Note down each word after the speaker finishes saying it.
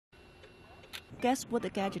Guess what the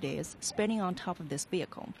gadget is spinning on top of this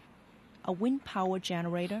vehicle? A wind power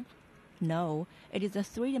generator? No, it is a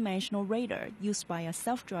three-dimensional radar used by a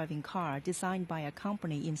self-driving car designed by a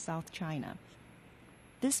company in South China.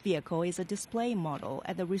 This vehicle is a display model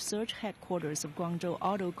at the research headquarters of Guangzhou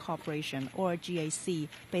Auto Corporation, or GAC,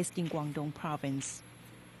 based in Guangdong province.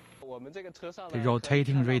 The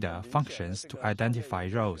rotating radar functions to identify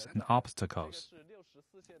roads and obstacles.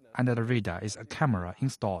 Under the radar is a camera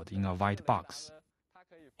installed in a white box.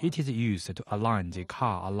 It is used to align the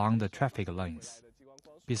car along the traffic lanes.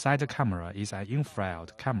 Beside the camera is an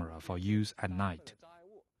infrared camera for use at night.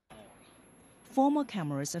 Formal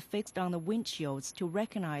cameras are fixed on the windshields to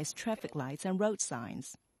recognize traffic lights and road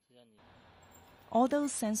signs. All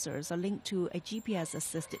those sensors are linked to a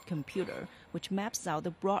GPS-assisted computer, which maps out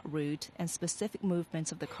the broad route and specific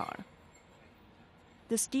movements of the car.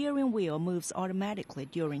 The steering wheel moves automatically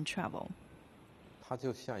during travel.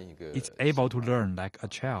 It's able to learn like a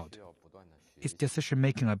child. Its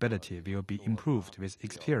decision-making ability will be improved with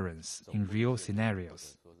experience in real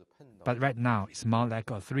scenarios. But right now, it's more like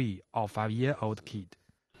a 3- or 5-year-old kid.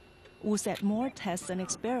 Wu said more tests and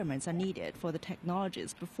experiments are needed for the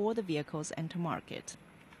technologies before the vehicles enter market.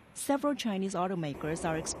 Several Chinese automakers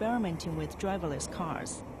are experimenting with driverless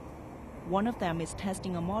cars. One of them is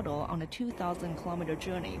testing a model on a 2,000-kilometer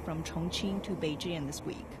journey from Chongqing to Beijing this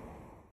week.